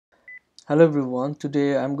Hello everyone,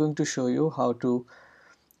 today I'm going to show you how to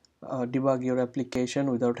debug your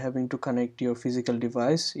application without having to connect your physical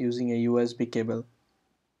device using a USB cable.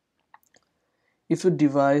 If your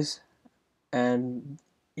device and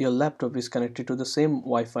your laptop is connected to the same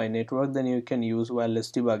Wi-Fi network, then you can use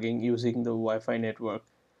wireless debugging using the Wi-Fi network.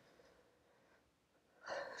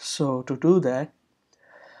 So to do that,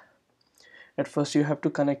 at first you have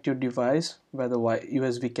to connect your device via the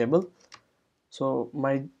USB cable. So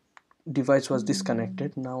my device was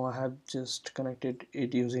disconnected. Now I have just connected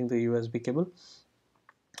it using the USB cable.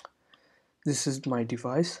 This is my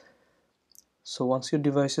device. So once your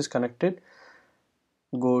device is connected,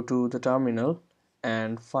 go to the terminal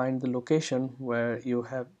and find the location where you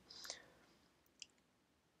have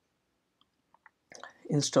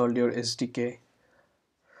installed your SDK.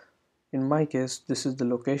 In my case, this is the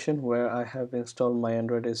location where I have installed my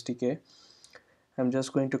Android SDK. I'm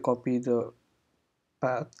just going to copy the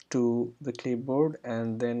path to the clipboard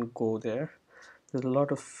and then go there. There's a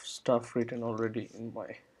lot of stuff written already in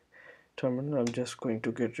my terminal. I'm just going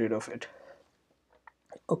to get rid of it.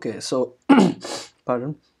 Okay, so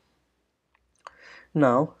pardon.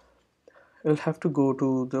 Now you'll have to go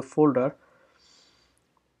to the folder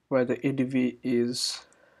where the ADV is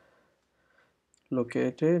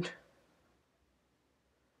located.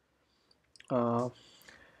 Uh,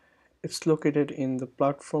 it's located in the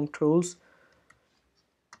platform tools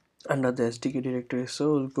under the SDK directory,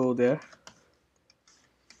 so we'll go there.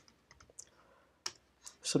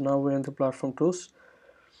 So now we're in the platform tools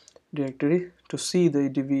directory. To see the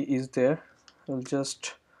ADV is there, I'll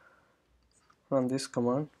just run this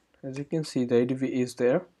command. As you can see, the ADV is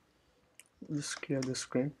there. Just clear the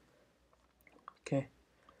screen. Okay,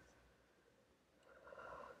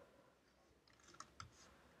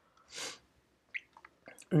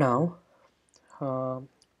 now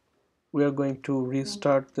we are going to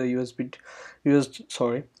restart the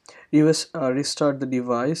restart the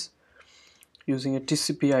device using a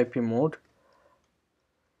TCP/IP mode,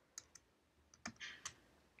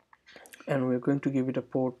 and we're going to give it a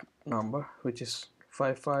port number which is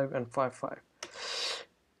 55 and 55.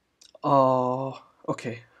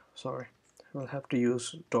 Okay, sorry, we'll have to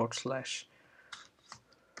use dot slash.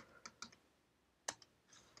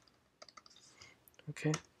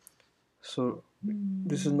 Okay, so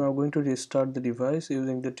this is now going to restart the device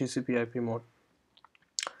using the TCP/IP mode.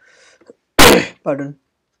 Pardon.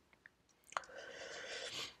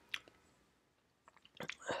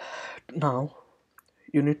 Now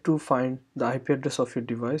you need to find the IP address of your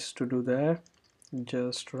device. To do that,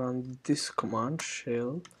 just run this command,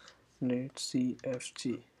 shell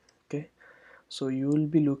netcfg. Okay, so you will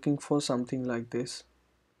be looking for something like this.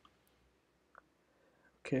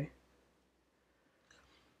 Okay,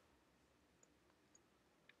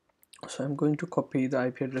 so I'm going to copy the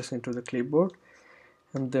IP address into the clipboard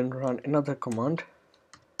and then run another command,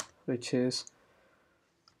 which is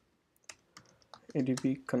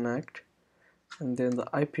adb connect and then the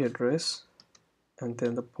IP address and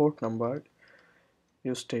then the port number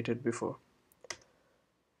you stated before.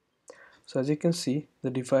 So as you can see, the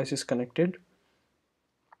device is connected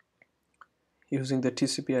using the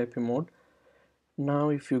TCP/IP mode. Now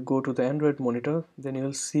if you go to the Android monitor, then you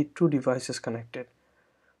will see two devices connected.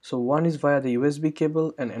 So one is via the USB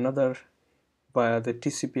cable and another via the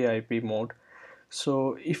TCP/IP mode.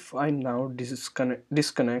 So if I now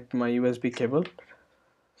disconnect my USB cable,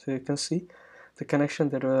 so you can see the connection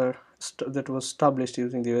that was established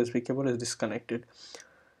using the USB cable is disconnected.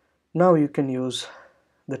 Now you can use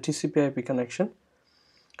the TCP/IP connection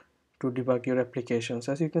to debug your applications.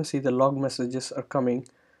 As you can see, the log messages are coming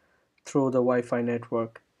through the Wi-Fi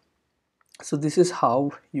network. So this is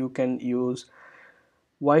how you can use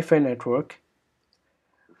Wi-Fi network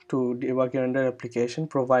to debug your Android application,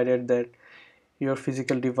 provided that your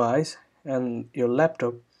physical device and your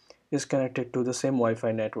laptop is connected to the same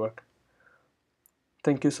Wi-Fi network.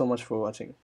 Thank you so much for watching.